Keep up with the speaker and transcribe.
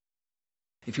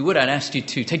If you would, I'd ask you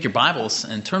to take your Bibles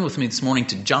and turn with me this morning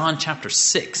to John chapter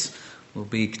 6. We'll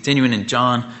be continuing in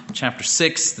John chapter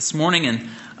 6 this morning,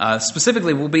 and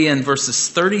specifically we'll be in verses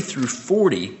 30 through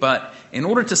 40. But in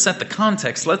order to set the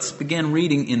context, let's begin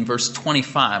reading in verse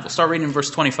 25. We'll start reading in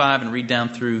verse 25 and read down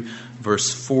through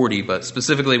verse 40, but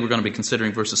specifically we're going to be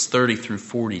considering verses 30 through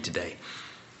 40 today.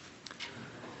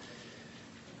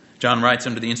 John writes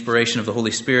under the inspiration of the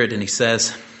Holy Spirit, and he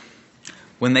says,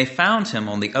 "When they found him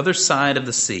on the other side of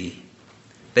the sea,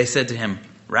 they said to him,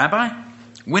 'Rabbi,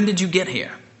 when did you get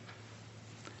here?'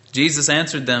 Jesus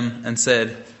answered them and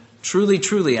said, 'Truly,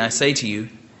 truly, I say to you,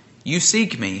 you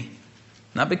seek me,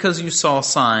 not because you saw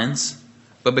signs,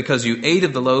 but because you ate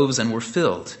of the loaves and were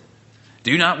filled.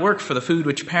 Do not work for the food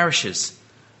which perishes,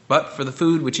 but for the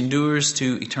food which endures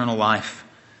to eternal life,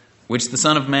 which the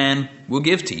Son of Man will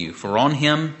give to you, for on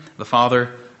him the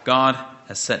Father, God,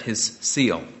 has set his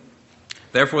seal.'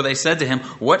 Therefore they said to him,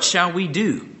 'What shall we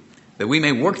do, that we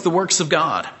may work the works of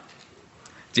God?'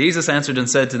 Jesus answered and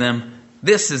said to them,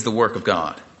 'This is the work of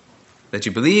God, that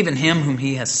you believe in him whom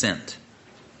he has sent.'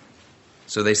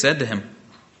 So they said to him,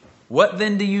 'What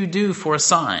then do you do for a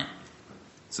sign,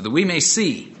 so that we may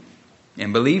see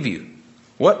and believe you?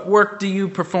 What work do you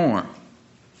perform?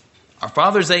 Our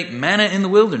fathers ate manna in the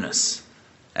wilderness.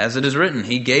 As it is written,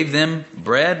 he gave them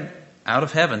bread out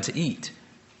of heaven to eat.'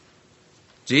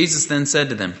 Jesus then said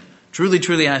to them, 'Truly,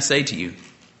 truly, I say to you,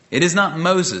 it is not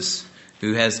Moses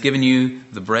who has given you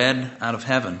the bread out of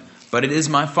heaven, but it is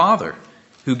my Father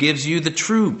who gives you the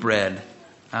true bread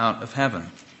out of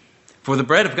heaven. For the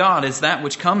bread of God is that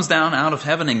which comes down out of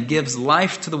heaven and gives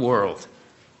life to the world.'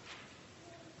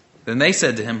 Then they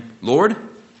said to him, 'Lord,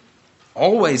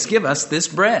 always give us this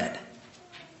bread.'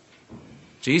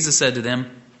 Jesus said to them,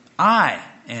 'I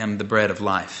am the bread of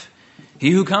life.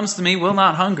 He who comes to me will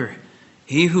not hunger.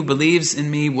 He who believes in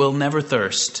me will never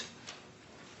thirst.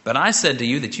 But I said to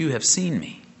you that you have seen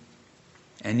me,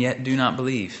 and yet do not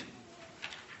believe.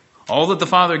 All that the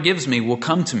Father gives me will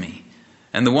come to me,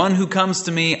 and the one who comes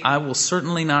to me I will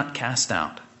certainly not cast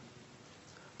out.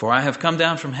 For I have come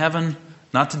down from heaven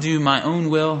not to do my own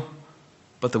will,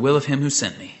 but the will of him who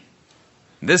sent me.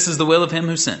 This is the will of him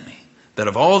who sent me, that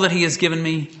of all that he has given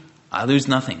me I lose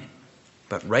nothing,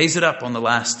 but raise it up on the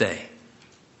last day.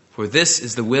 For this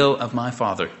is the will of my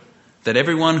Father, that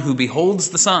everyone who beholds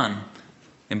the Son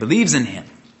and believes in him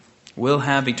will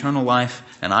have eternal life,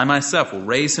 and I myself will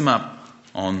raise him up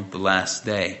on the last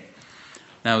day."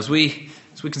 Now, as we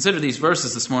consider these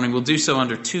verses this morning, we'll do so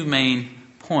under two main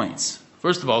points.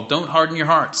 First of all, don't harden your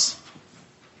hearts.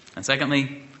 And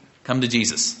secondly, come to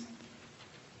Jesus.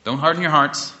 Don't harden your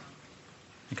hearts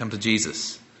and come to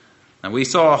Jesus. Now, we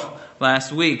saw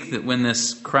last week that when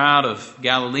this crowd of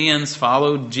Galileans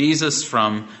followed Jesus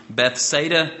from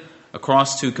Bethsaida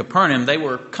across to Capernaum, they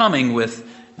were coming with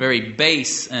very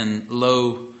base and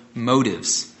low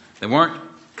motives. They weren't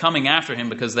coming after him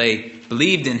because they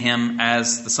believed in him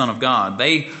as the Son of God.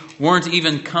 They weren't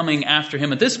even coming after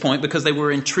him at this point because they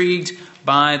were intrigued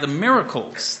by the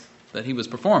miracles that he was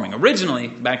performing. Originally,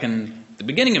 back in the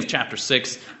beginning of chapter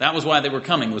 6, that was why they were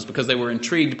coming, was because they were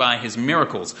intrigued by his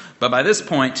miracles. But by this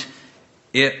point,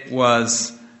 it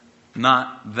was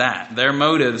not that. Their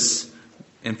motives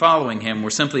in following him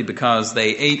were simply because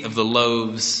they ate of the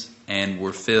loaves and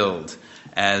were filled,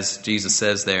 as Jesus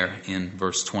says there in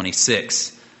verse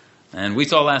 26. And we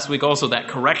saw last week also that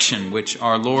correction which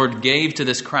our Lord gave to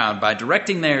this crowd by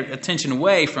directing their attention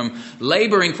away from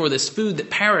laboring for this food that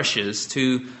perishes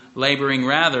to laboring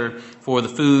rather for the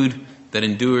food that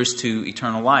endures to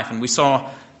eternal life. And we saw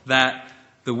that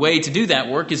the way to do that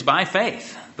work is by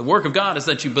faith. The work of God is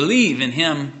that you believe in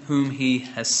him whom he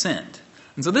has sent.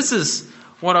 And so this is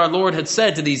what our Lord had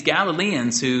said to these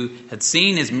Galileans who had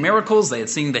seen his miracles. They had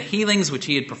seen the healings which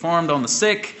he had performed on the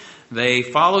sick. They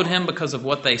followed him because of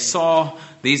what they saw.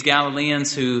 These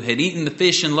Galileans who had eaten the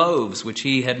fish and loaves which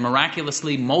he had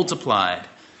miraculously multiplied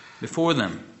before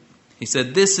them. He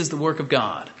said, "This is the work of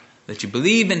God, that you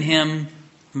believe in him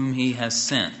whom he has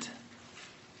sent."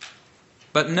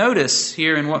 But notice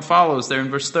here in what follows there in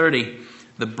verse 30,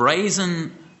 the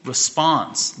brazen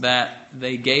response that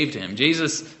they gave to him.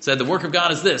 Jesus said, the work of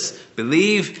God is this: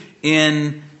 believe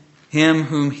in him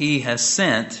whom he has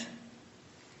sent.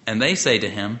 And they say to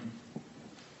him,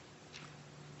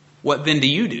 "What then do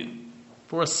you do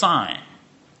for a sign,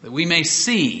 that we may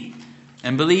see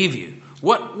and believe you?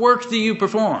 What work do you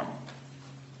perform?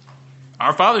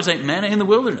 Our fathers ate manna in the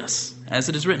wilderness. As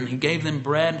it is written, he gave them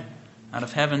bread out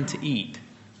of heaven to eat."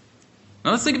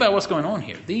 Now let's think about what's going on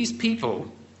here. These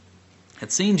people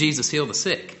had seen Jesus heal the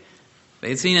sick. They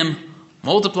had seen him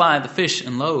multiply the fish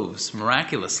and loaves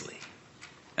miraculously.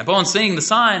 Upon seeing the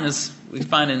sign, as we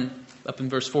find up in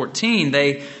verse 14,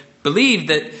 they believed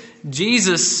that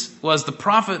Jesus was the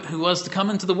prophet who was to come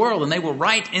into the world, and they were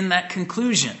right in that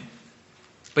conclusion.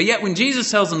 But yet when Jesus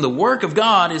tells them the work of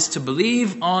God is to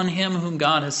believe on him whom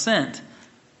God has sent,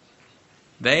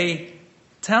 they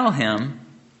tell him,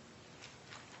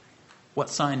 what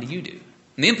sign do you do?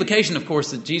 And the implication, of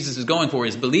course, that Jesus is going for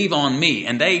is believe on me.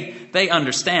 And they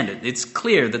understand it. It's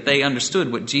clear that they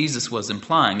understood what Jesus was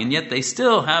implying. And yet they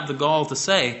still have the gall to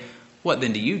say, what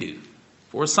then do you do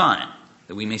for a sign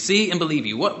that we may see and believe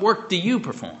you? What work do you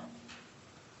perform?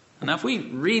 And now if we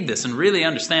read this and really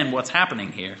understand what's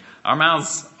happening here, our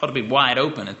mouths ought to be wide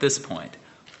open at this point.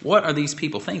 What are these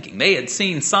people thinking? They had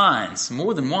seen signs,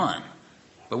 more than one.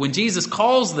 But when Jesus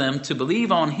calls them to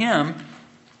believe on him,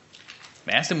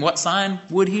 they asked him what sign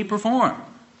would he perform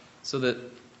so that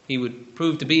he would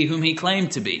prove to be whom he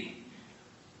claimed to be.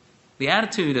 The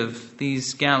attitude of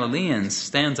these Galileans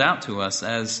stands out to us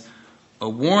as a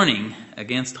warning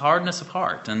against hardness of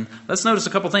heart. And let's notice a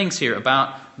couple things here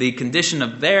about the condition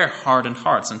of their hardened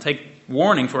hearts and take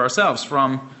warning for ourselves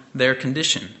from their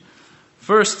condition.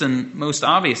 First and most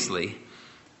obviously,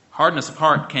 hardness of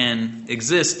heart can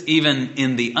exist even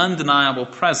in the undeniable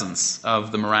presence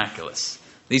of the miraculous.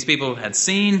 These people had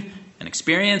seen and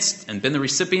experienced and been the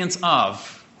recipients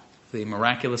of the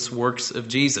miraculous works of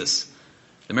Jesus.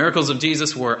 The miracles of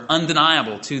Jesus were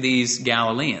undeniable to these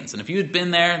Galileans. And if you had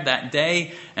been there that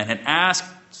day and had asked,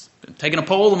 taken a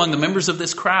poll among the members of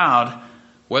this crowd,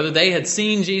 whether they had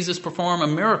seen Jesus perform a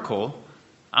miracle,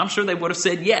 I'm sure they would have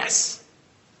said yes.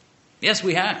 Yes,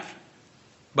 we have.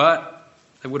 But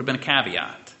there would have been a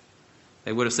caveat.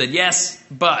 They would have said, yes,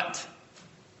 but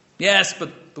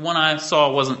the one I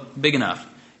saw wasn't big enough.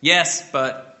 Yes,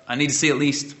 but I need to see at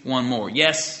least one more.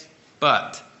 Yes,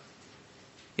 but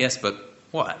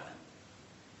what?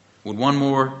 Would one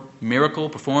more miracle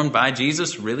performed by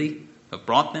Jesus really have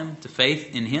brought them to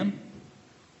faith in him?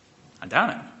 I doubt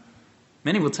it.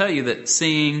 Many will tell you that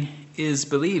seeing is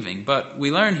believing, but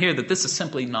we learn here that this is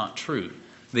simply not true.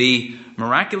 The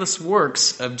miraculous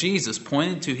works of Jesus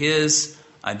pointed to his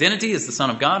identity as the Son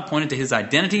of God, pointed to his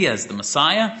identity as the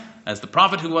Messiah, as the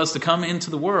prophet who was to come into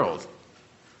the world.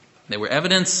 They were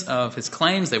evidence of his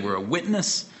claims. They were a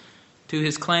witness to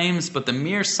his claims. But the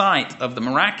mere sight of the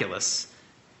miraculous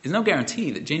is no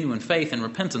guarantee that genuine faith and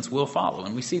repentance will follow.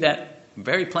 And we see that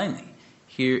very plainly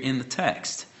here in the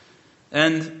text.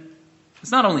 And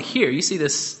it's not only here. You see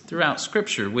this throughout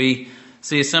Scripture. We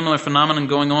see a similar phenomenon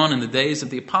going on in the days of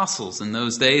the apostles, in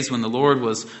those days when the Lord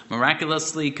was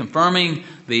miraculously confirming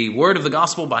the word of the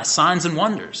gospel by signs and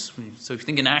wonders. So if you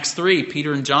think in Acts 3,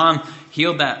 Peter and John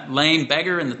healed that lame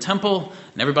beggar in the temple,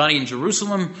 and everybody in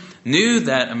Jerusalem knew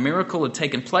that a miracle had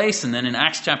taken place. And then in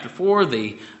Acts chapter 4,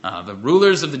 the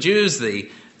rulers of the Jews, the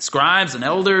scribes and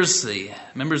elders, the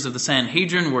members of the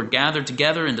Sanhedrin were gathered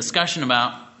together in discussion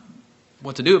about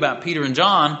what to do about Peter and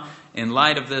John in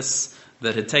light of this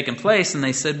that had taken place, and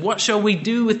they said, what shall we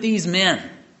do with these men?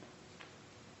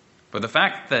 For the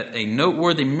fact that a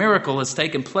noteworthy miracle has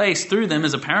taken place through them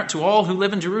is apparent to all who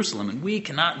live in Jerusalem, and we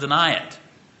cannot deny it.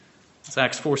 It's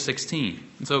Acts 4:16.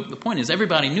 And so the point is,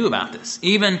 everybody knew about this.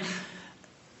 Even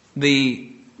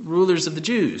the rulers of the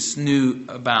Jews knew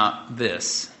about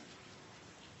this.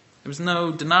 There was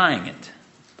no denying it,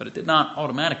 but it did not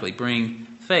automatically bring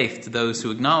faith to those who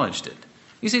acknowledged it.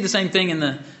 You see the same thing in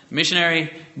the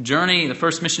missionary journey, the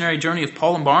first missionary journey of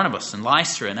Paul and Barnabas in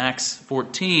Lystra in Acts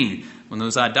 14. When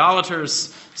those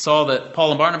idolaters saw that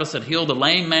Paul and Barnabas had healed a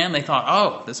lame man, they thought,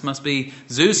 oh, this must be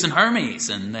Zeus and Hermes.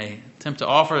 And they attempt to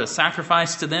offer a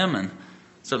sacrifice to them. And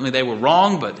certainly they were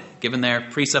wrong, but given their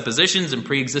presuppositions and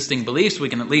pre-existing beliefs, we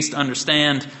can at least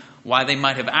understand why they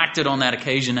might have acted on that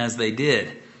occasion as they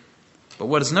did. But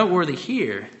what is noteworthy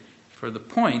here, for the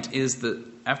point, is that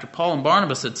after Paul and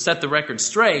Barnabas had set the record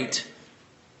straight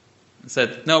and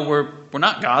said, no, we're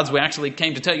not gods, we actually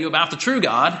came to tell you about the true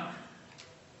God,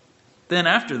 then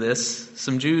after this,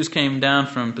 some Jews came down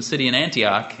from Pisidian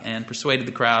Antioch and persuaded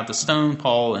the crowd to stone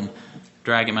Paul and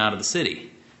drag him out of the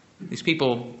city. These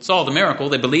people saw the miracle,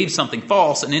 they believed something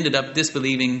false, and ended up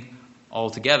disbelieving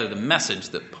altogether the message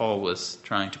that Paul was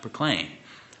trying to proclaim.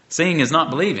 Seeing is not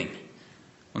believing.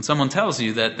 When someone tells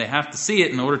you that they have to see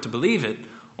it in order to believe it,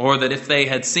 or that if they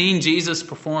had seen Jesus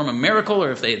perform a miracle,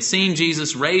 or if they had seen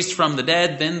Jesus raised from the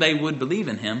dead, then they would believe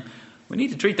in him, we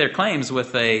need to treat their claims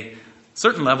with a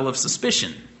certain level of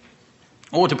suspicion.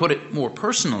 Or to put it more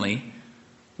personally,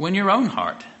 when your own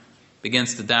heart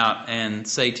begins to doubt and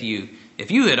say to you,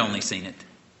 if you had only seen it,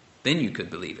 then you could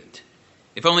believe it.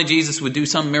 If only Jesus would do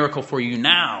some miracle for you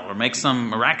now, or make some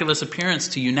miraculous appearance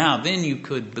to you now, then you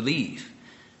could believe.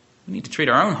 we need to treat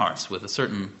our own hearts with a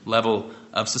certain level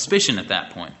of suspicion at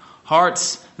that point.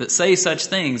 Hearts that say such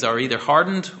things are either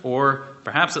hardened or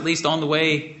perhaps at least on the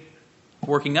way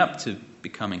working up to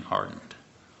becoming hardened.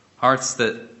 Hearts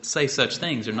that say such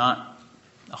things are not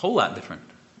a whole lot different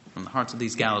from the hearts of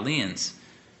these Galileans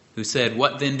who said,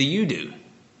 "What then do you do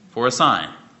for a sign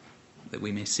that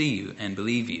we may see you and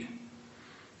believe you?"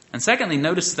 And secondly,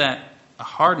 notice that a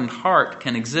hardened heart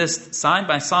can exist side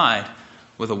by side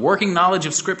with a working knowledge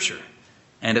of Scripture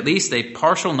and at least a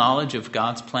partial knowledge of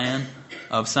God's plan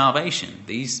of salvation.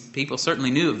 These people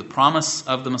certainly knew of the promise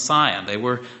of the Messiah. They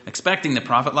were expecting the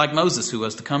prophet like Moses who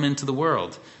was to come into the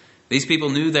world. These people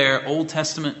knew their Old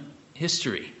Testament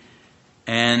history,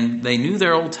 and they knew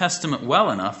their Old Testament well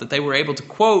enough that they were able to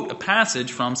quote a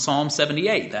passage from Psalm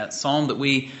 78, that psalm that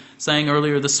we sang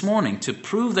earlier this morning, to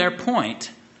prove their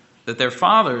point that their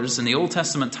fathers in the Old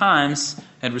Testament times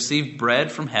had received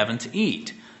bread from heaven to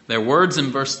eat. Their words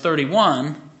in verse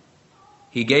 31,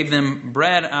 "He gave them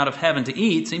bread out of heaven to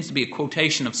eat," seems to be a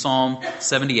quotation of Psalm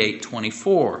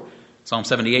 78:24. Psalm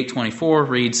 78:24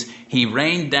 reads, "He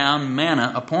rained down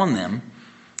manna upon them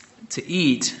to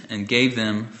eat and gave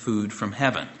them food from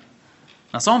heaven."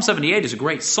 Now, Psalm 78 is a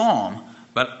great psalm,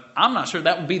 but I'm not sure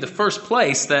that would be the first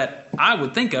place that I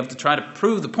would think of to try to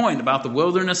prove the point about the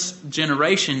wilderness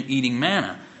generation eating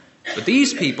manna. But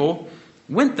these people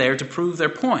went there to prove their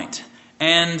point.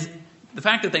 And the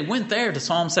fact that they went there to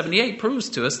Psalm 78 proves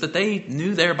to us that they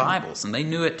knew their Bibles, and they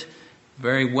knew it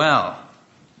very well.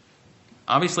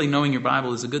 Obviously, knowing your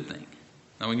Bible is a good thing.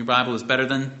 Knowing your Bible is better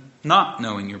than not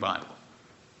knowing your Bible.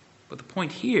 But the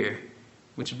point here,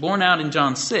 which is borne out in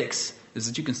John 6, is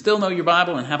that you can still know your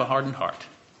Bible and have a hardened heart.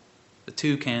 The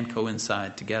two can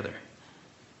coincide together.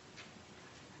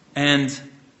 And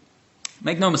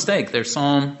make no mistake, their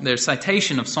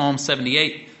citation of Psalm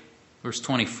 78, verse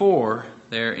 24,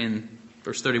 there in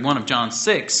verse 31 of John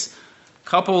 6,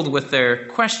 coupled with their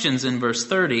questions in verse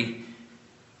 30,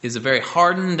 is a very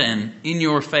hardened and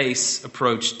in-your-face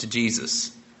approach to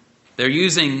Jesus. They're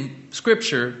using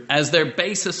Scripture as their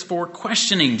basis for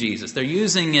questioning Jesus. They're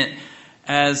using it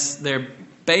as their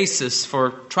basis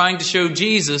for trying to show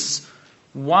Jesus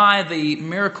why the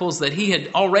miracles that he had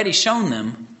already shown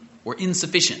them were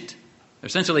insufficient. They're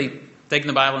essentially taking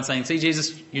the Bible and saying, "See,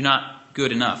 Jesus, you're not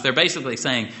good enough." They're basically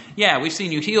saying, "Yeah, we've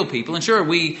seen you heal people, and sure,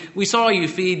 we saw you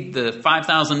feed the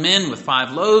 5,000 men with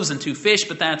 5 loaves and 2 fish,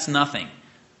 but that's nothing.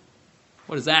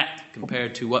 What is that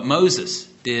compared to what Moses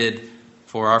did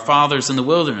for our fathers in the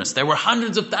wilderness? There were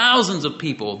hundreds of thousands of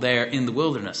people there in the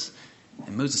wilderness,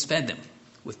 and Moses fed them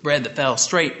with bread that fell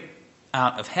straight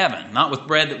out of heaven, not with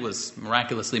bread that was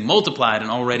miraculously multiplied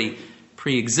and already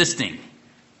pre-existing.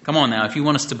 Come on now, if you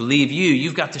want us to believe you,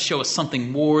 you've got to show us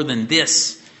something more than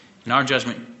this. In our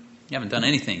judgment, you haven't done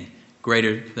anything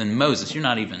greater than Moses. You're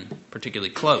not even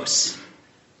particularly close."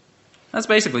 That's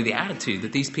basically the attitude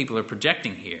that these people are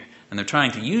projecting here. And they're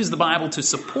trying to use the Bible to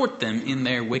support them in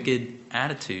their wicked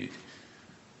attitude.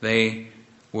 They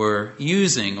were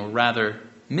using, or rather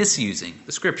misusing,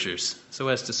 the Scriptures so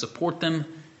as to support them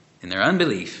in their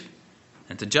unbelief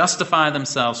and to justify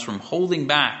themselves from holding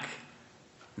back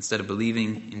instead of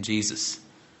believing in Jesus.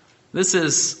 This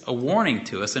is a warning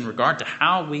to us in regard to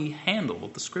how we handle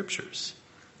the Scriptures.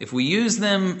 If we use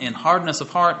them in hardness of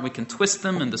heart, we can twist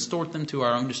them and distort them to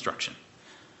our own destruction.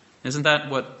 Isn't that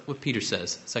what Peter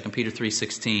says? 2 Peter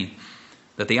 3:16.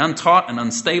 That the untaught and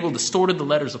unstable distorted the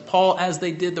letters of Paul as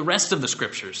they did the rest of the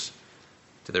Scriptures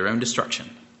to their own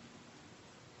destruction.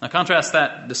 Now contrast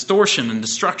that distortion and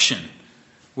destruction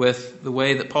with the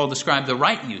way that Paul described the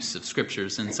right use of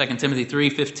Scriptures in 2 Timothy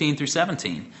 3:15 through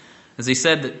 17. As he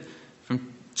said that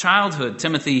from childhood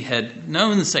Timothy had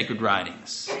known the sacred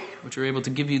writings, which are able to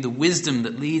give you the wisdom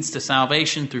that leads to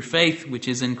salvation through faith which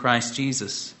is in Christ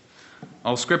Jesus.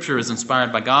 All Scripture is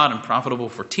inspired by God and profitable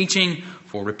for teaching,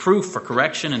 for reproof, for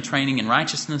correction, and training in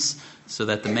righteousness, so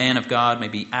that the man of God may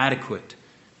be adequate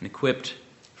and equipped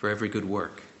for every good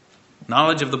work.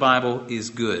 Knowledge of the Bible is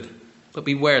good, but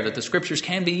beware that the Scriptures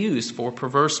can be used for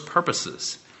perverse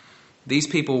purposes. These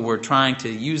people were trying to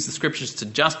use the Scriptures to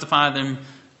justify them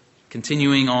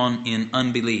continuing on in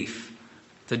unbelief,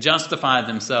 to justify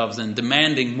themselves in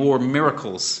demanding more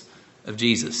miracles of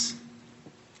Jesus.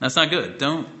 That's not good.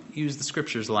 Don't use the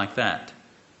Scriptures like that.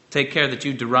 Take care that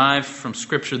you derive from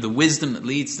Scripture the wisdom that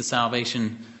leads to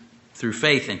salvation through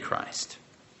faith in Christ.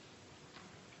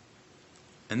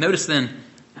 And notice then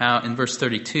how in verse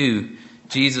 32,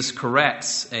 Jesus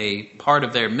corrects a part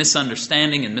of their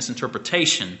misunderstanding and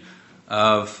misinterpretation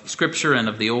of Scripture and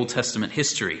of the Old Testament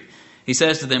history. He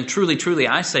says to them, "Truly, truly,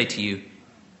 I say to you,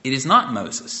 it is not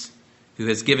Moses who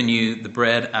has given you the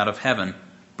bread out of heaven,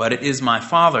 but it is my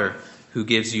Father who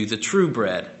gives you the true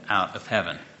bread out of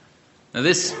heaven." Now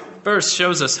this verse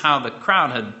shows us how the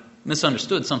crowd had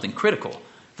misunderstood something critical.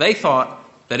 They thought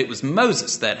that it was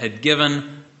Moses that had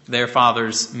given their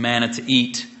fathers manna to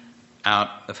eat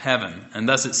out of heaven. And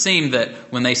thus it seemed that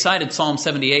when they cited Psalm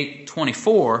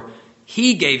 78:24,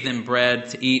 he gave them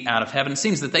bread to eat out of heaven. It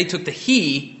seems that they took the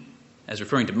he as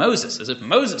referring to Moses, as if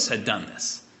Moses had done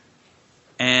this.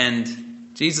 And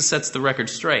Jesus sets the record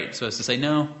straight so as to say,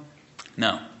 no,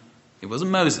 it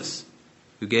wasn't Moses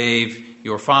who gave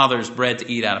your fathers bread to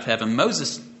eat out of heaven.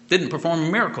 Moses didn't perform a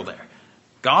miracle there.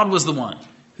 God was the one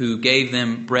who gave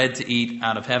them bread to eat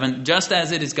out of heaven, just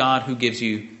as it is God who gives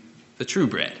you the true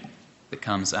bread that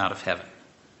comes out of heaven.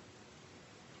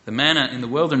 The manna in the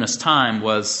wilderness time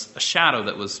was a shadow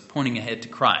that was pointing ahead to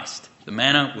Christ. The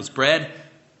manna was bread.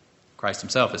 Christ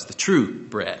himself is the true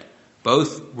bread.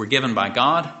 Both were given by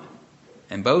God,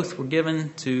 and both were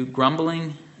given to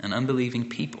grumbling and unbelieving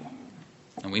people.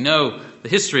 And we know the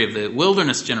history of the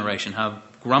wilderness generation, how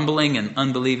grumbling and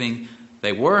unbelieving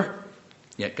they were,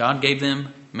 yet God gave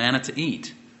them manna to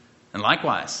eat. And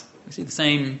likewise, we see the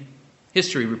same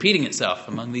history repeating itself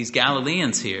among these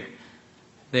Galileans here.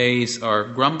 These are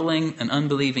grumbling and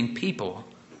unbelieving people,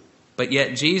 but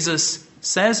yet Jesus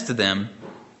says to them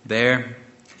there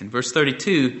in verse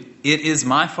 32, "It is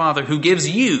my Father who gives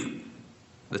you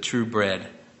the true bread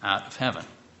out of heaven."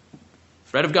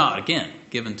 Bread of God, again,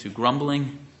 given to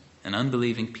grumbling and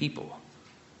unbelieving people.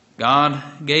 God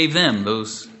gave them,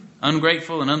 those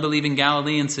ungrateful and unbelieving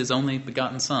Galileans, his only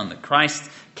begotten Son. That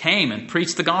Christ came and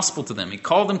preached the gospel to them. He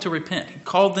called them to repent. He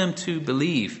called them to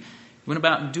believe. He went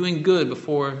about doing good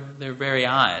before their very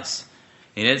eyes.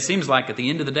 And it seems like at the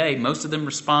end of the day, most of them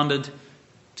responded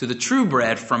to the true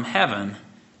bread from heaven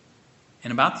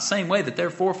in about the same way that their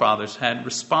forefathers had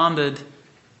responded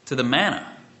to the manna,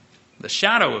 the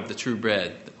shadow of the true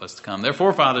bread that was to come. Their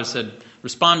forefathers had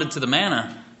responded to the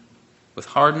manna with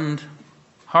hardened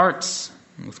hearts,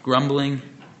 and with grumbling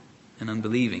and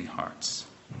unbelieving hearts.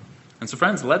 And so,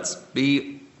 friends, let's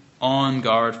be on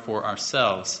guard for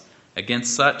ourselves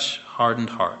against such hardened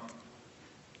heart.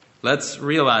 Let's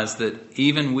realize that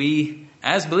even we,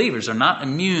 as believers, are not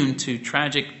immune to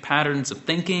tragic patterns of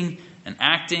thinking and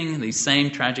acting, these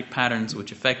same tragic patterns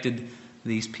which affected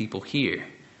these people here.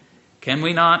 Can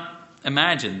we not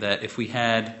imagine that if we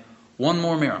had one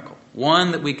more miracle,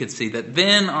 one that we could see, that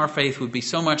then our faith would be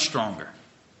so much stronger?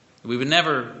 We would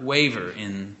never waver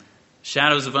in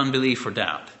shadows of unbelief or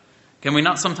doubt. Can we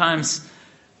not sometimes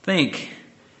think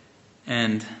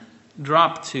and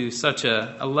drop to such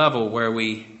a level where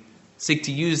we seek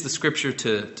to use the Scripture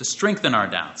to strengthen our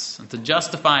doubts and to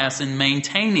justify us in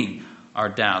maintaining our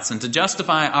doubts and to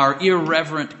justify our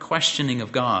irreverent questioning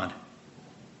of God,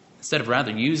 instead of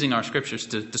rather using our Scriptures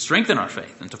to strengthen our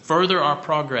faith and to further our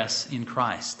progress in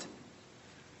Christ?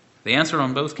 The answer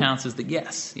on both counts is that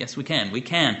yes, we can. We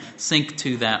can sink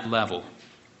to that level.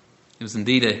 It was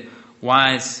indeed a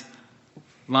wise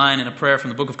line in a prayer from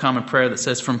the Book of Common Prayer that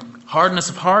says, "From hardness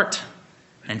of heart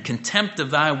and contempt of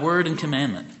thy word and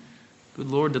commandment, good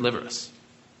Lord, deliver us."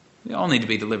 We all need to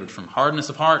be delivered from hardness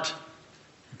of heart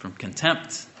and from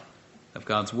contempt of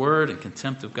God's word and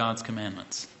contempt of God's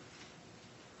commandments.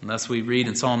 And thus we read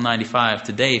in Psalm 95,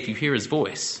 "Today, if you hear his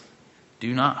voice,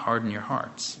 do not harden your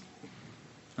hearts."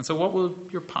 And so what will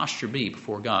your posture be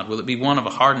before God? Will it be one of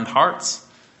a hardened hearts,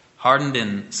 hardened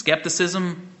in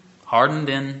skepticism, hardened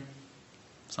in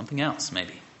something else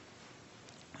maybe?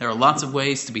 There are lots of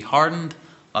ways to be hardened,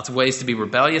 lots of ways to be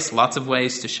rebellious, lots of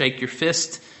ways to shake your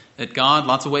fist at God,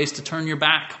 lots of ways to turn your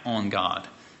back on God.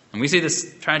 And we see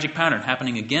this tragic pattern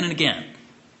happening again and again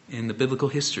in the biblical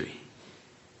history.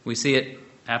 We see it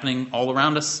happening all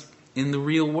around us in the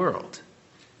real world.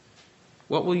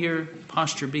 What will your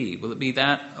posture be? Will it be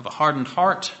that of a hardened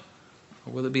heart,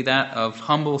 or will it be that of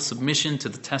humble submission to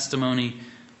the testimony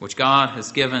which God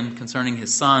has given concerning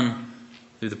his Son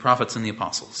through the prophets and the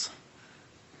apostles?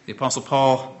 The Apostle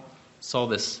Paul saw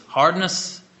this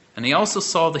hardness, and he also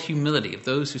saw the humility of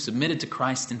those who submitted to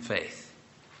Christ in faith.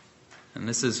 And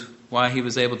this is why he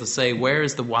was able to say, "Where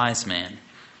is the wise man?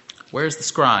 Where is the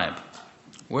scribe?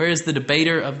 Where is the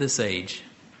debater of this age?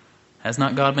 Has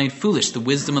not God made foolish the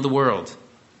wisdom of the world?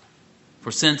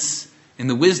 For since in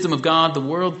the wisdom of God, the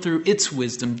world through its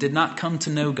wisdom did not come to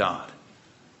know God,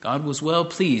 God was well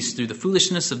pleased through the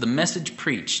foolishness of the message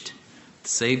preached to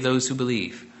save those who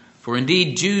believe. For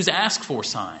indeed, Jews ask for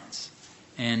signs,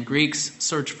 and Greeks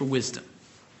search for wisdom.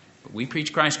 But we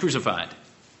preach Christ crucified.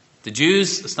 The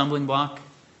Jews, a stumbling block,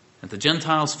 and the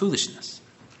Gentiles, foolishness.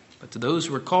 But to those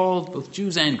who are called, both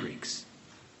Jews and Greeks,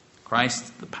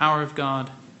 Christ, the power of God,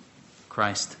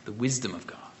 Christ, the wisdom of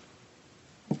God."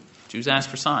 Jews ask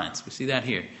for signs. We see that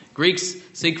here. Greeks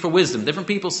seek for wisdom. Different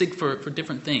people seek for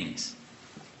different things.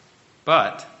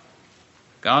 But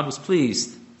God was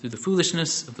pleased through the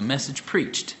foolishness of the message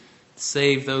preached to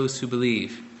save those who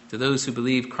believe. To those who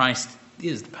believe, Christ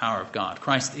is the power of God.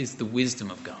 Christ is the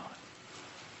wisdom of God.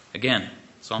 Again,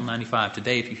 Psalm 95,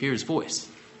 today if you hear his voice,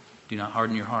 do not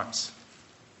harden your hearts.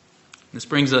 This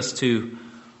brings us to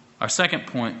our second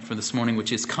point for this morning,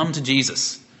 which is come to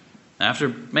Jesus. After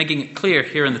making it clear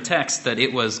here in the text that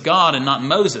it was God and not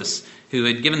Moses who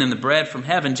had given them the bread from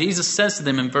heaven, Jesus says to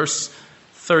them in verse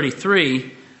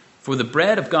 33, "For the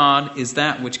bread of God is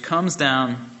that which comes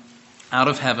down out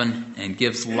of heaven and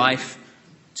gives life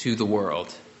to the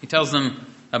world." He tells them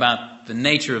about the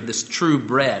nature of this true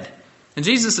bread. And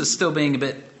Jesus is still being a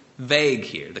bit vague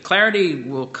here. The clarity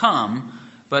will come,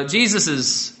 but Jesus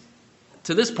is,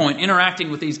 to this point,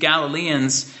 interacting with these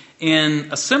Galileans in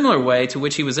a similar way to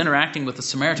which he was interacting with the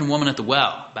Samaritan woman at the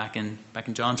well, back in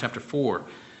John chapter 4.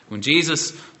 When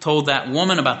Jesus told that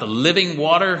woman about the living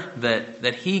water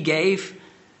that he gave,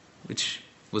 which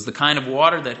was the kind of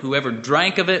water that whoever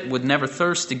drank of it would never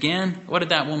thirst again, what did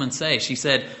that woman say? She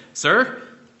said, "Sir,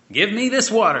 give me this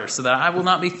water so that I will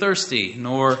not be thirsty,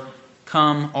 nor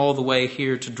come all the way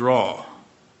here to draw."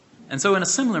 And so in a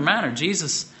similar manner,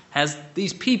 Jesus has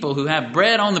these people who have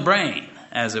bread on the brain,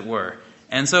 as it were.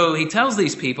 And so he tells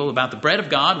these people about the bread of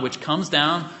God, which comes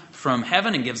down from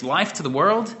heaven and gives life to the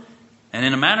world. And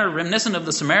in a manner reminiscent of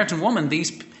the Samaritan woman,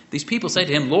 these people say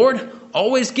to him, "Lord,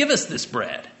 always give us this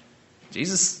bread."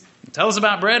 Jesus, tell us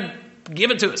about bread,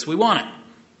 give it to us, we want it.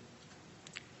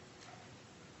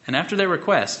 And after their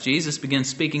request, Jesus begins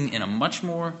speaking in a much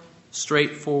more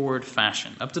straightforward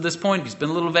fashion. Up to this point, he's been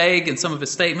a little vague in some of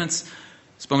his statements,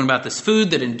 spoken about this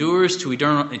food that endures to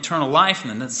eternal life and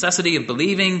the necessity of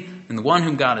believing in the one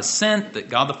whom God has sent, that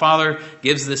God the Father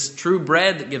gives this true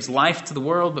bread that gives life to the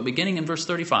world. But beginning in verse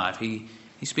 35, he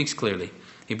speaks clearly.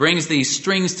 He brings these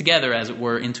strings together, as it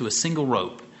were, into a single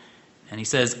rope. And he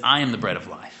says, "I am the bread of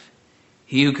life.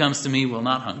 He who comes to me will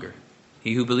not hunger.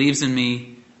 He who believes in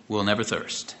me will never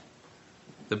thirst."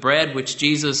 The bread which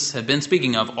Jesus had been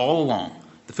speaking of all along,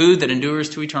 the food that endures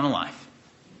to eternal life,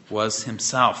 was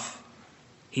himself.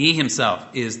 He himself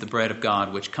is the bread of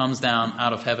God, which comes down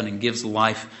out of heaven and gives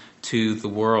life to the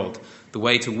world. The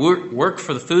way to work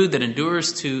for the food that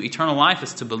endures to eternal life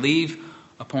is to believe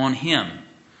upon him.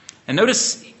 And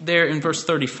notice there in verse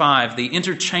 35, the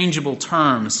interchangeable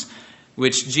terms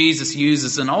which Jesus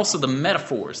uses and also the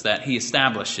metaphors that he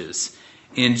establishes.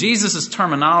 In Jesus'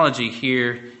 terminology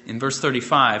here in verse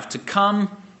 35, to come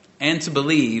and to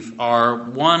believe are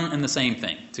one and the same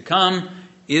thing. To come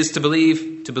is to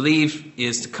believe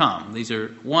is to come. These are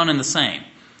one and the same.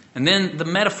 And then the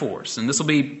metaphors, and this will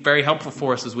be very helpful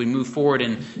for us as we move forward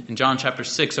in John chapter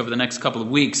 6 over the next couple of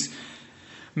weeks.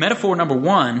 Metaphor number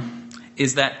one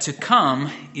is that to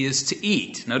come is to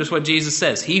eat. Notice what Jesus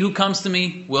says, "He who comes to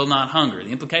me will not hunger."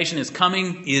 The implication is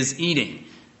coming is eating.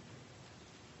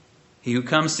 He who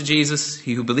comes to Jesus,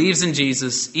 he who believes in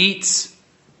Jesus, eats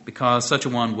because such a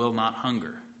one will not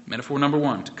hunger. Metaphor number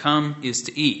one, to come is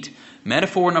to eat.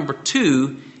 Metaphor number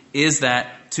two is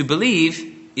that to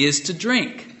believe is to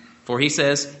drink. For he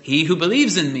says, "He who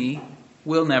believes in me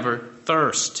will never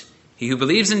thirst." He who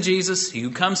believes in Jesus, he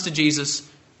who comes to Jesus,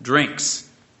 drinks.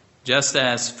 Just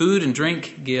as food and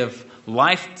drink give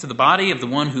life to the body of the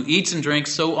one who eats and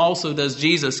drinks, so also does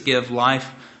Jesus give life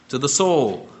to the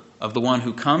soul of the one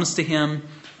who comes to him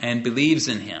and believes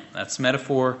in him. That's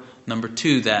metaphor number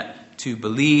two, that to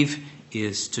believe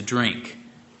is to drink.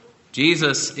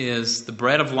 Jesus is the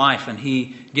bread of life, and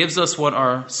he gives us what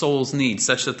our souls need,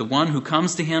 such that the one who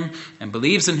comes to him and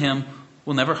believes in him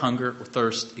will never hunger or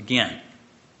thirst again.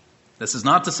 This is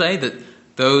not to say that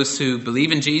those who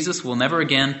believe in Jesus will never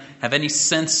again have any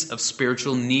sense of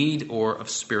spiritual need or of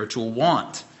spiritual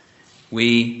want.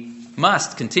 We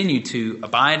must continue to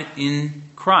abide in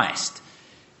Christ.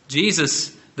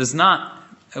 Jesus does not,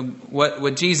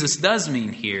 what Jesus does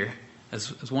mean here,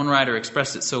 as one writer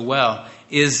expressed it so well,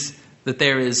 is that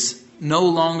there is no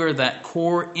longer that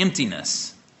core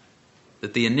emptiness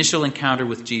that the initial encounter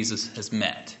with Jesus has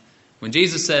met. When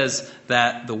Jesus says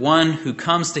that the one who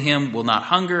comes to him will not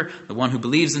hunger, the one who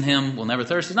believes in him will never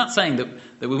thirst, he's not saying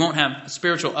that we won't have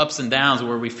spiritual ups and downs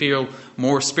where we feel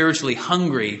more spiritually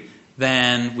hungry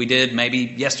than we did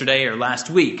maybe yesterday or last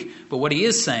week. But what he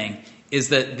is saying is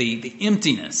that the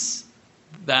emptiness,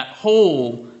 that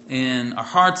hole in our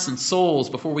hearts and souls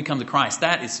before we come to Christ,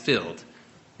 that is filled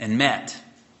and met.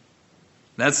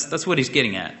 That's what he's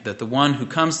getting at, that the one who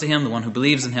comes to him, the one who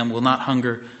believes in him, will not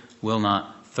hunger, will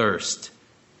not thirst.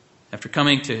 After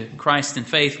coming to Christ in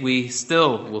faith, we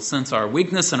still will sense our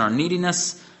weakness and our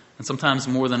neediness, and sometimes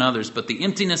more than others, but the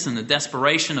emptiness and the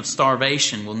desperation of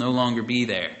starvation will no longer be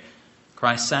there.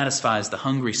 Christ satisfies the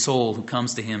hungry soul who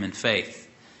comes to him in faith.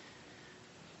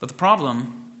 But the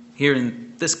problem here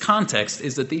in this context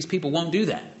is that these people won't do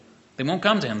that. They won't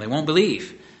come to him. They won't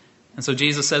believe. And so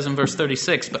Jesus says in verse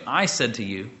 36, "But I said to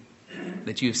you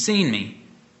that you have seen me,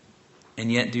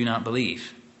 and yet do not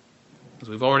believe." As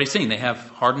we've already seen, they have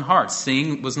hardened hearts.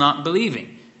 Seeing was not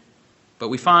believing. But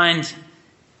we find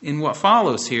in what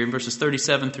follows here, in verses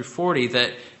 37 through 40,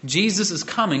 that Jesus'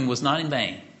 coming was not in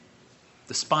vain,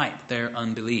 despite their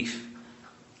unbelief.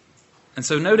 And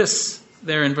so notice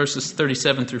there in verses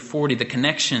 37 through 40, the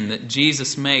connection that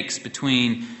Jesus makes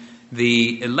between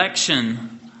the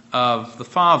election of the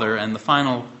Father and the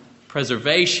final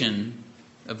preservation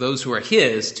of those who are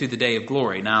his to the day of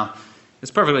glory. Now,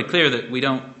 it's perfectly clear that we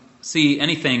don't see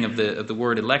anything of the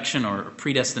word election or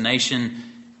predestination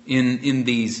in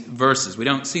these verses. We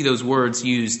don't see those words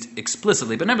used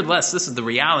explicitly, but nevertheless, this is the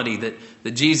reality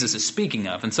that Jesus is speaking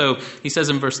of. And so he says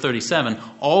in verse 37,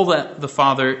 "All that the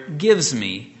Father gives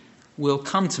me will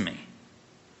come to me."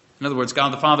 In other words,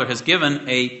 God the Father has given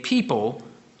a people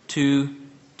to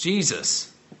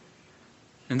Jesus.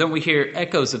 And don't we hear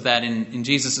echoes of that in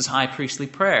Jesus' high priestly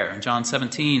prayer in John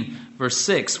 17, verse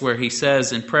 6, where he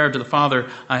says in prayer to the Father,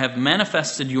 "I have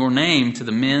manifested your name to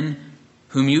the men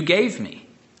whom you gave me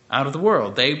out of the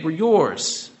world. They were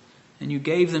yours, and you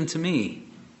gave them to me,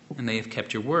 and they have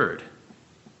kept your word."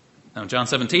 Now in John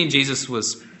 17, Jesus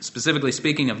was specifically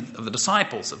speaking of the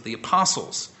disciples, of the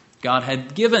apostles. God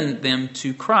had given them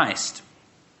to Christ.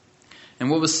 And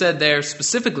what was said there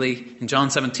specifically in John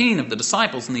 17 of the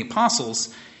disciples and the apostles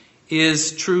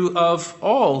is true of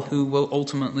all who will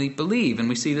ultimately believe. And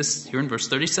we see this here in verse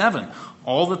 37.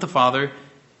 "All that the Father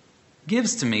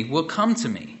gives to me will come to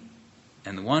me,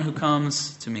 and the one who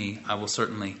comes to me I will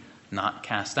certainly not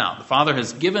cast out." The Father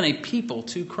has given a people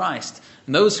to Christ,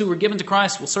 and those who were given to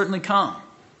Christ will certainly come.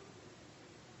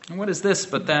 And what is this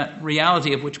but that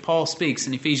reality of which Paul speaks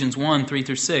in Ephesians 1, 3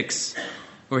 through 6,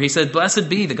 where he said, "Blessed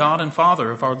be the God and Father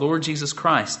of our Lord Jesus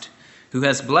Christ, who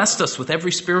has blessed us with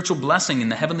every spiritual blessing in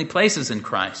the heavenly places in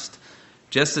Christ,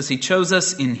 just as he chose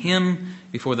us in him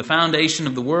before the foundation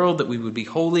of the world, that we would be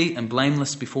holy and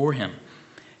blameless before him.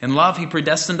 In love he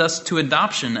predestined us to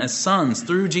adoption as sons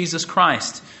through Jesus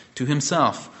Christ to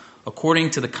himself,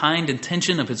 according to the kind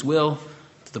intention of his will,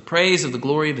 to the praise of the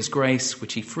glory of his grace,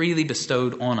 which he freely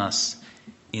bestowed on us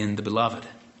in the Beloved."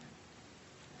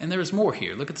 And there is more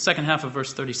here. Look at the second half of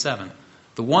verse 37.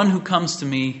 "The one who comes to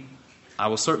me, I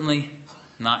will certainly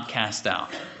not cast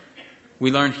out." We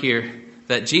learn here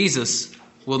that Jesus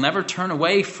will never turn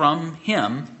away from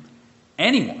him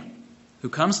anyone who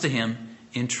comes to him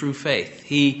in true faith.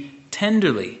 He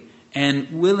tenderly and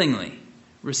willingly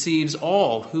receives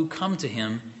all who come to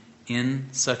him in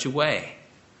such a way.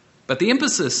 But the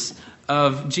emphasis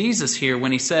of Jesus here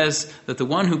when he says that the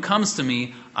one who comes to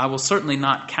me I will certainly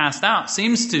not cast out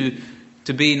seems to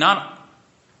be not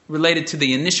related to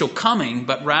the initial coming,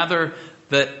 but rather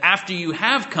that after you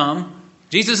have come,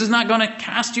 Jesus is not going to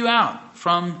cast you out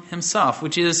from himself,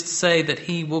 which is to say that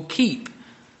he will keep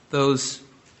those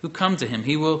who come to him.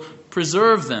 He will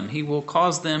preserve them. He will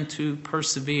cause them to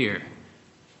persevere.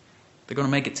 They're going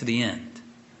to make it to the end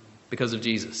because of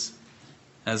Jesus.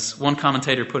 As one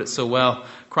commentator put it so well,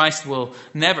 Christ will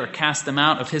never cast them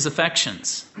out of his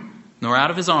affections, nor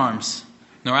out of his arms,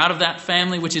 nor out of that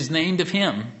family which is named of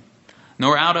him,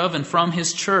 nor out of and from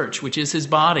his church, which is his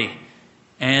body,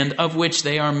 and of which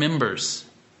they are members,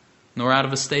 nor out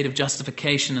of a state of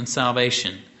justification and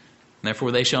salvation.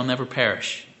 Therefore they shall never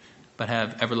perish, but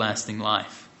have everlasting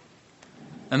life.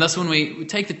 And thus when we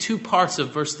take the two parts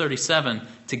of verse 37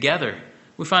 together,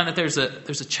 we find that there's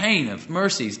a chain of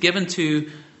mercies given to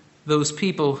those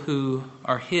people who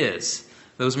are his.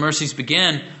 Those mercies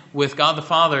begin with God the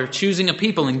Father choosing a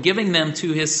people and giving them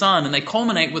to his Son, and they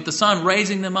culminate with the Son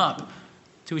raising them up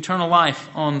to eternal life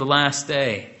on the last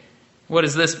day. What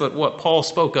is this but what Paul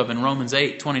spoke of in Romans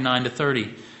 8, 29 to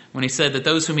 30, when he said that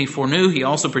those whom he foreknew, he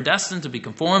also predestined to be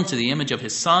conformed to the image of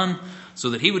his Son,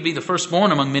 so that he would be the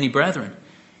firstborn among many brethren.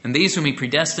 And these whom he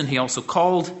predestined, he also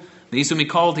called. These whom he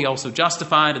called, he also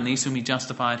justified. And these whom he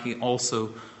justified, he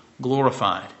also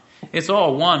glorified. It's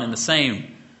all one and the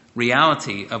same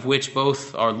reality of which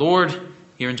both our Lord,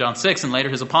 here in John 6, and later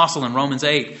his apostle in Romans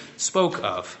 8, spoke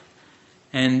of.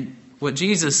 And what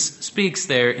Jesus speaks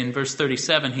there in verse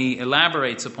 37, he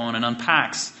elaborates upon and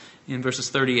unpacks in verses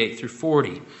 38 through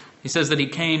 40. He says that he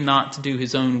came not to do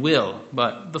his own will,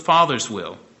 but the Father's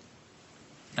will.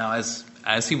 Now,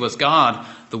 as he was God,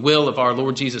 the will of our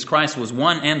Lord Jesus Christ was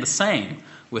one and the same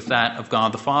with that of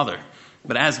God the Father.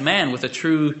 But as man with a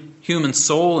true human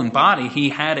soul and body, he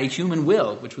had a human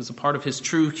will, which was a part of his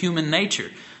true human nature,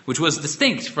 which was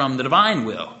distinct from the divine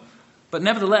will. But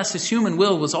nevertheless, his human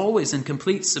will was always in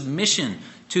complete submission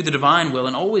to the divine will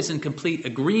and always in complete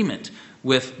agreement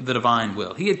with the divine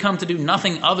will. He had come to do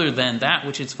nothing other than that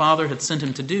which his Father had sent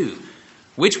him to do,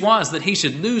 which was that he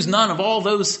should lose none of all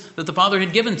those that the Father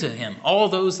had given to him, all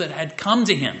those that had come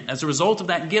to him as a result of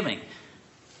that giving,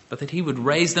 but that he would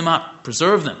raise them up,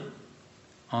 preserve them,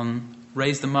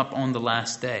 raise them up on the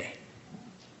last day.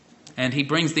 And he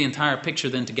brings the entire picture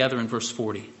then together in verse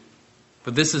 40.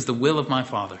 For this is the will of my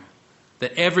Father,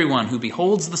 that everyone who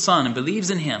beholds the Son and believes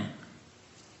in him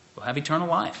will have eternal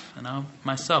life, and I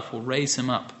myself will raise him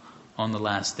up on the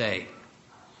last day.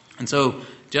 And so,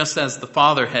 just as the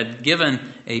Father had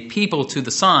given a people to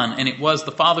the Son, and it was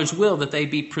the Father's will that they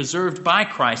be preserved by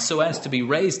Christ so as to be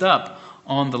raised up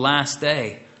on the last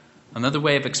day, another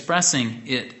way of expressing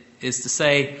it is to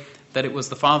say that it was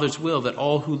the Father's will that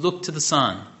all who look to the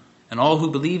Son and all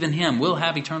who believe in him will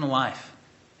have eternal life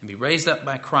and be raised up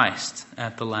by Christ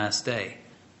at the last day.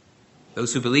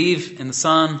 Those who believe in the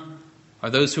Son are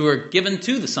those who are given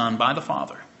to the Son by the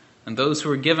Father. And those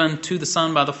who are given to the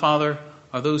Son by the Father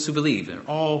are those who believe. They're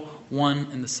all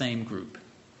one in the same group.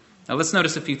 Now let's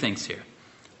notice a few things here.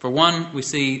 For one, we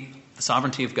see the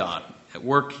sovereignty of God at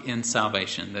work in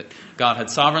salvation, that God had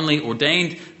sovereignly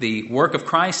ordained the work of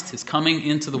Christ, his coming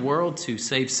into the world to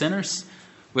save sinners.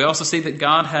 We also see that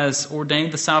God has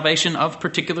ordained the salvation of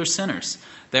particular sinners.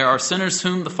 There are sinners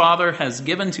whom the Father has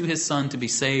given to his Son to be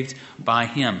saved by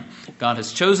him. God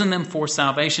has chosen them for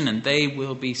salvation, and they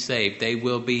will be saved. They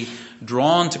will be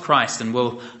drawn to Christ, and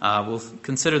we'll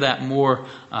consider that more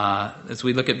as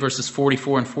we look at verses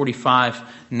 44 and 45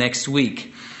 next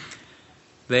week.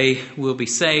 They will be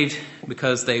saved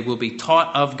because they will be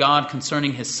taught of God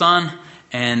concerning his Son,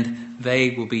 and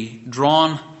they will be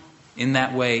drawn in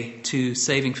that way to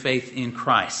saving faith in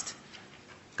Christ.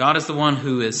 God is the one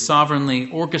who is sovereignly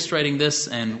orchestrating this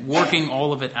and working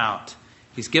all of it out.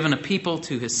 He's given a people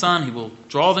to his Son. He will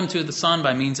draw them to the Son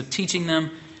by means of teaching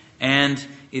them. And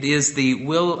it is the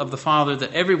will of the Father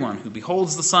that everyone who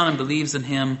beholds the Son and believes in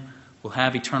him will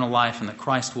have eternal life, and that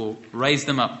Christ will raise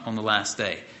them up on the last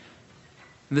day.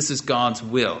 And this is God's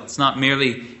will. It's not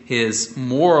merely his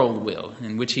moral will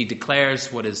in which he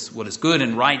declares what is good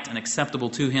and right and acceptable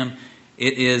to him.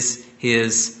 It is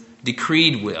his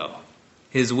decreed will.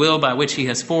 His will by which he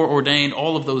has foreordained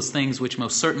all of those things which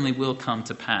most certainly will come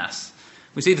to pass.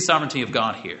 We see the sovereignty of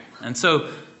God here. And so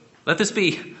let this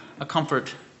be a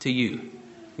comfort to you.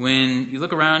 When you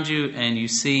look around you and you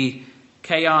see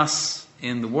chaos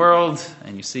in the world,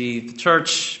 and you see the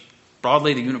church,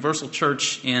 broadly the universal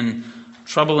church, in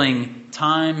troubling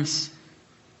times,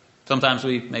 sometimes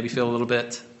we maybe feel a little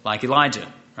bit like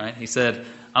Elijah, right? He said,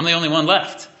 I'm the only one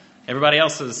left. Everybody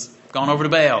else has gone over to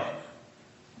Baal.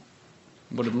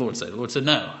 What did the Lord say? The Lord said,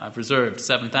 no, I've reserved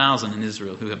 7,000 in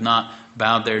Israel who have not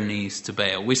bowed their knees to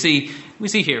Baal. We see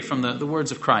here from the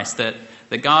words of Christ that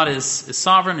God is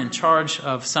sovereign, in charge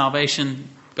of salvation.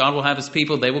 God will have his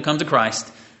people. They will come to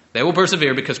Christ. They will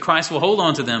persevere because Christ will hold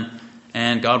on to them,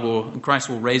 and Christ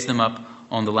will raise them up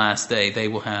on the last day. They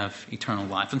will have eternal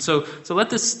life. And so let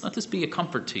this be a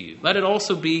comfort to you. Let it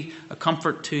also be a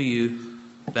comfort to you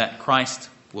that Christ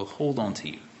will hold on to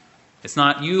you. It's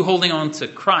not you holding on to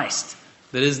Christ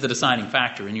that is the deciding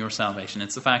factor in your salvation.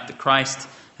 It's the fact that Christ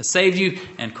has saved you,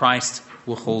 and Christ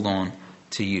will hold on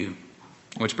to you.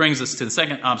 Which brings us to the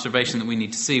second observation that we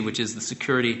need to see, which is the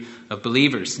security of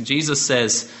believers. Jesus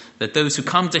says that those who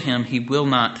come to him, he will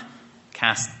not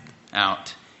cast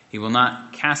out. He will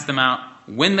not cast them out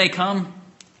when they come.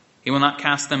 He will not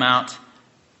cast them out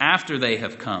after they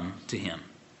have come to him.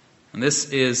 And this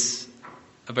is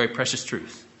a very precious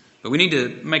truth. But we need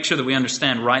to make sure that we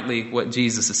understand rightly what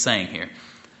Jesus is saying here.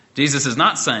 Jesus is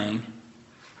not saying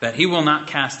that he will not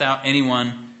cast out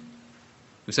anyone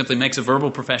who simply makes a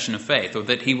verbal profession of faith, or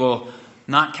that he will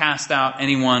not cast out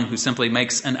anyone who simply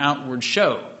makes an outward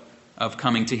show of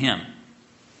coming to him.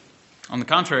 On the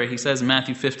contrary, he says in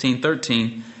Matthew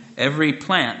 15:13, every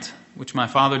plant which my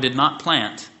Father did not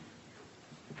plant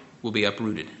will be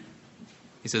uprooted.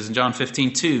 He says in John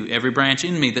 15:2, every branch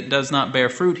in me that does not bear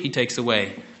fruit, he takes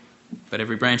away. But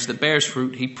every branch that bears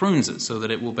fruit, he prunes it so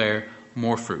that it will bear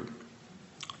more fruit.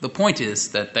 The point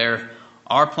is that there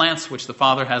are plants which the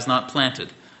Father has not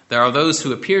planted. There are those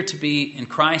who appear to be in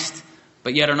Christ,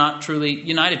 but yet are not truly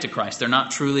united to Christ. They're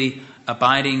not truly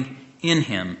abiding in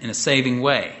him in a saving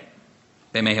way.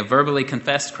 They may have verbally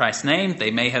confessed Christ's name.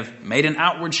 They may have made an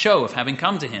outward show of having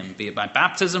come to him, be it by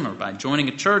baptism or by joining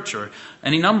a church or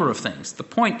any number of things. The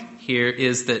point here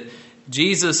is that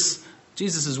Jesus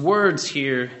Jesus' words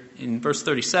here in verse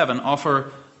 37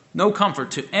 offer no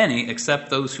comfort to any except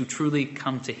those who truly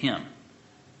come to him.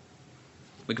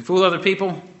 We can fool other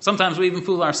people. Sometimes we even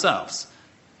fool ourselves.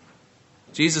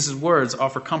 Jesus' words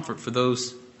offer comfort for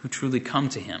those who truly come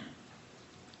to him.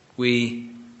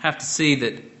 We have to see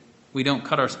that we don't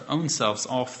cut our own selves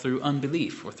off through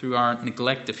unbelief or through our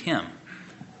neglect of him.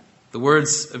 The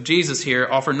words of Jesus here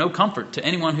offer no comfort to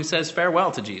anyone who says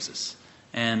farewell to Jesus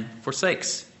and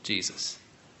forsakes Jesus.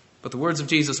 But the words of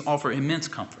Jesus offer immense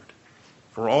comfort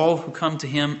for all who come to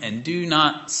him and do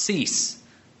not cease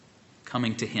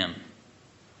coming to him.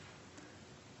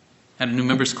 I had a new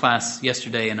members class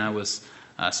yesterday, and I was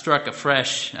struck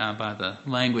afresh by the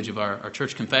language of our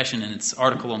church confession and its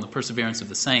article on the perseverance of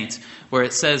the saints, where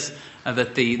it says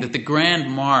that the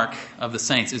grand mark of the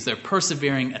saints is their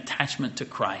persevering attachment to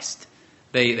Christ.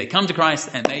 They come to Christ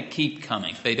and they keep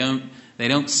coming. They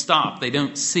don't stop. They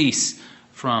don't cease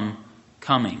from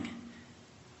coming.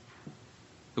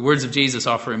 The words of Jesus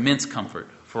offer immense comfort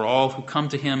for all who come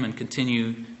to him and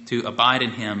continue to abide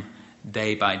in him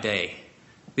day by day.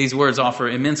 These words offer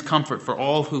immense comfort for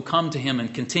all who come to him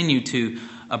and continue to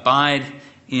abide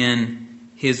in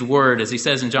his word. As he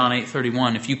says in John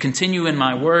 8:31, if you continue in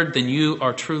my word, then you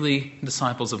are truly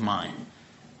disciples of mine.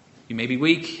 You may be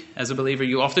weak as a believer.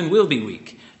 You often will be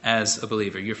weak as a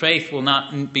believer. Your faith will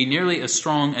not be nearly as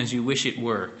strong as you wish it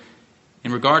were.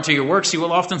 In regard to your works, you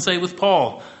will often say with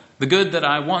Paul, the good that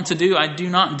I want to do, I do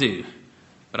not do,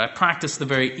 but I practice the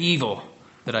very evil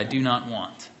that I do not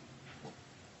want.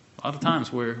 A lot of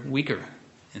times we're weaker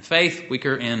in faith,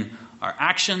 weaker in our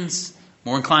actions,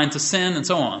 more inclined to sin and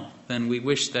so on than we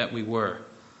wish that we were.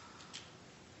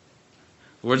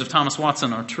 The words of Thomas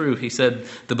Watson are true. He said,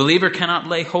 the believer cannot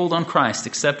lay hold on Christ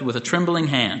except with a trembling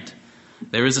hand.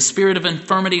 There is a spirit of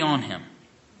infirmity on him.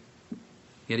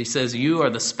 Yet he says, you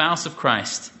are the spouse of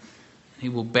Christ. He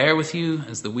will bear with you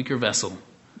as the weaker vessel.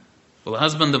 Will a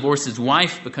husband divorce his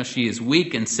wife because she is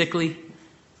weak and sickly?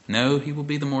 No, he will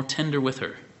be the more tender with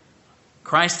her.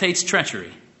 Christ hates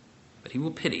treachery, but he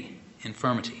will pity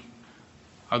infirmity.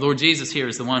 Our Lord Jesus here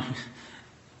is the one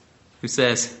who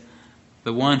says,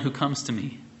 the one who comes to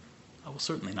me, I will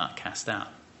certainly not cast out.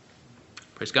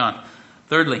 Praise God.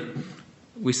 Thirdly,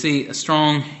 we see a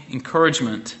strong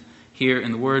encouragement here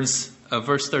in the words of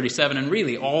verse 37 and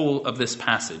really all of this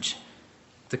passage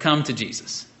to come to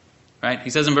Jesus. Right?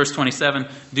 He says in verse 27,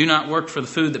 do not work for the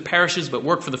food that perishes, but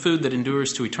work for the food that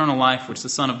endures to eternal life, which the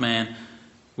Son of Man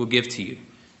will give to you.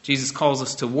 Jesus calls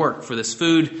us to work for this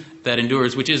food that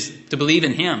endures, which is to believe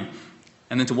in him,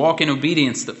 and then to walk in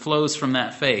obedience that flows from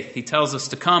that faith. He tells us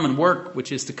to come and work,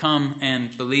 which is to come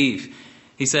and believe.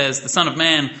 He says the Son of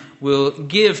Man will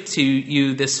give to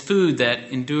you this food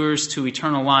that endures to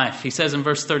eternal life. He says in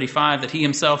verse 35 that he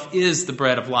himself is the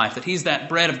bread of life, that he's that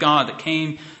bread of God that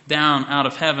came down out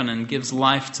of heaven and gives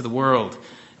life to the world.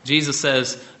 Jesus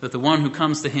says that the one who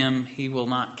comes to him, he will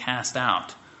not cast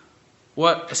out.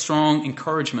 What a strong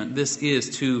encouragement this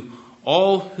is to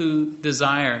all who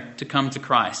desire to come to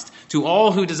Christ, to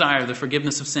all who desire the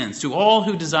forgiveness of sins, to all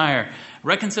who desire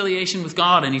reconciliation with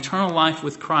God and eternal life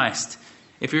with Christ.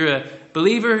 If you're a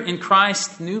believer in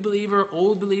Christ, new believer,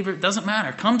 old believer, it doesn't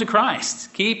matter. Come to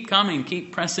Christ. Keep coming.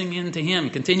 Keep pressing into him.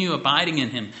 Continue abiding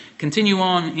in him. Continue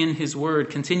on in his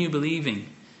word. Continue believing.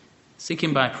 Seek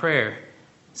him by prayer.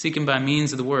 Seek him by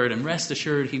means of the word. And rest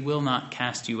assured he will not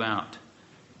cast you out.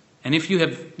 And if you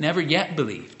have never yet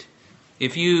believed,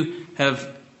 if you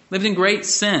have lived in great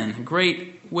sin,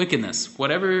 great wickedness,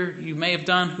 whatever you may have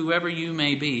done, whoever you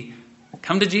may be,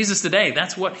 come to Jesus today.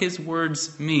 That's what his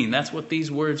words mean. That's what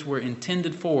these words were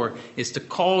intended for, is to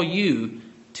call you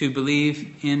to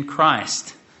believe in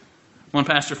Christ. One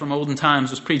pastor from olden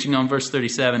times was preaching on verse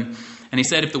 37, and he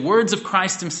said, if the words of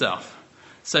Christ himself,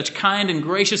 such kind and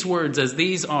gracious words as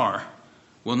these are,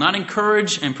 will not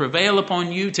encourage and prevail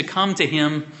upon you to come to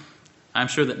him, I'm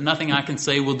sure that nothing I can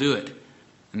say will do it,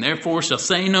 and therefore shall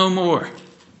say no more,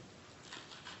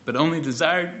 but only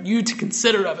desire you to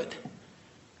consider of it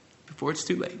before it's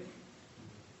too late.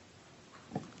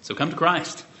 So come to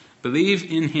Christ.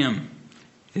 Believe in him.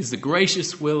 It is the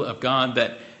gracious will of God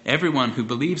that everyone who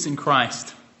believes in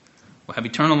Christ will have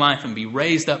eternal life and be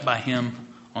raised up by him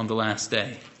on the last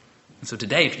day. And so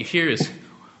today, if you hear his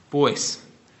voice,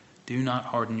 do not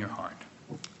harden your heart.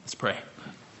 Let's pray.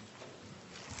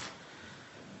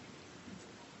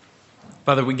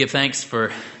 Father, we give thanks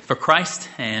for Christ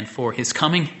and for his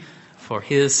coming, for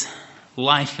his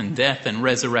life and death and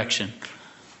resurrection.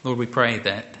 Lord, we pray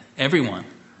that everyone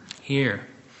here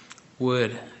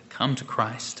would come to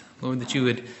Christ. Lord, that you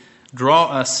would draw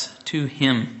us to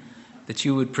him, that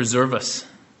you would preserve us,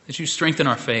 that you strengthen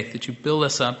our faith, that you build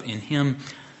us up in him,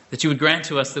 that you would grant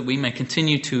to us that we may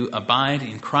continue to abide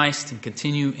in Christ and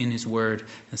continue in his word,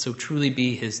 and so truly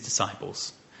be his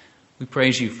disciples. We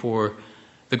praise you for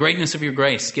the greatness of your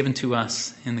grace given to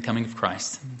us in the coming of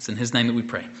Christ. It's in his name that we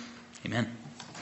pray. Amen.